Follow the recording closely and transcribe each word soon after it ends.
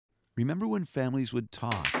Remember when families would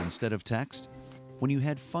talk instead of text? When you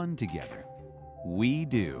had fun together? We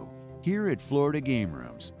do. Here at Florida Game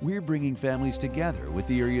Rooms, we're bringing families together with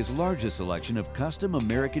the area's largest selection of custom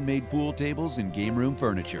American-made pool tables and game room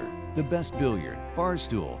furniture. The best billiard, bar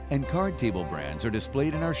stool, and card table brands are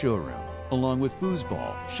displayed in our showroom, along with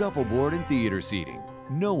foosball, shuffleboard, and theater seating.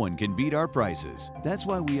 No one can beat our prices. That's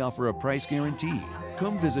why we offer a price guarantee.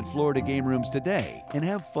 Come visit Florida Game Rooms today and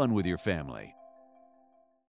have fun with your family.